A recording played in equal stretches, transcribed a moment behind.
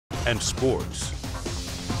and sports.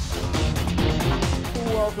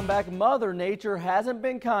 Welcome back. Mother Nature hasn't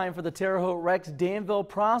been kind for the Terre Haute Rex Danville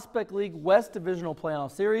Prospect League West Divisional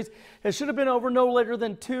Playoff Series. It should have been over no later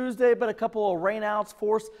than Tuesday, but a couple of rainouts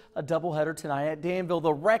forced a doubleheader tonight at Danville.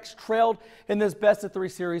 The Rex trailed in this best-of-3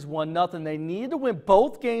 series 1-0. They needed to win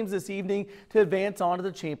both games this evening to advance on to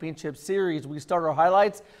the championship series. We start our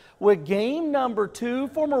highlights with game number 2.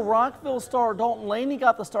 Former Rockville star Dalton Laney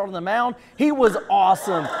got the start on the mound. He was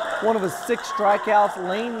awesome. One of his 6 strikeouts.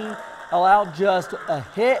 Laney allowed just a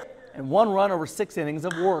hit and 1 run over 6 innings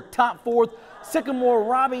of work. Top 4th, Sycamore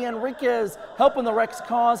Robbie Enriquez helping the Rex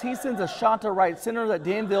cause. He sends a shot to right center that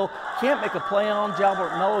Danville can't make a play on.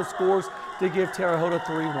 Jalbert Mello scores to give Terre Haute a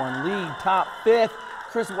 3-1 lead. Top 5th,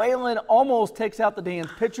 Chris Whalen almost takes out the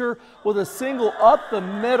Dan's pitcher with a single up the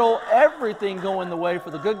middle. Everything going the way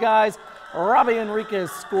for the good guys. Robbie Enriquez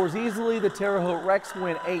scores easily. The Terre Haute Rex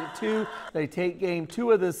win 8-2. They take game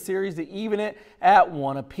 2 of this series to even it at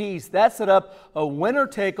 1 apiece. That set up a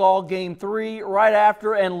winner-take-all game 3 right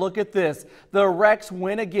after, and look at this. The Rex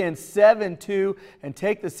win again 7-2 and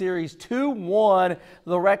take the series 2-1.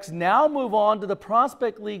 The Rex now move on to the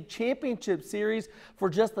Prospect League Championship Series for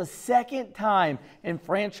just the 2nd time in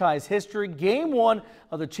franchise history. Game 1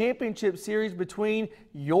 of the championship series between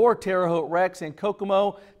your Terre Haute Rex and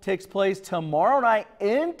Kokomo takes place tomorrow night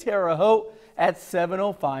in Terre Haute at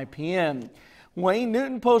 7:05 p.m. Wayne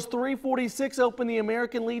Newton post 346 opened the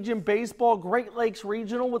American Legion Baseball Great Lakes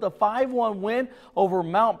Regional with a 5-1 win over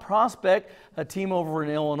Mount Prospect. A team over in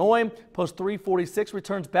Illinois. Post 346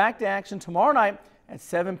 returns back to action tomorrow night at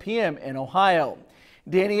 7 p.m. in Ohio.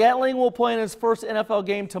 Danny Etling will play in his first NFL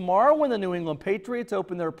game tomorrow when the New England Patriots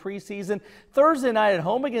open their preseason Thursday night at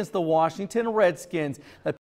home against the Washington Redskins.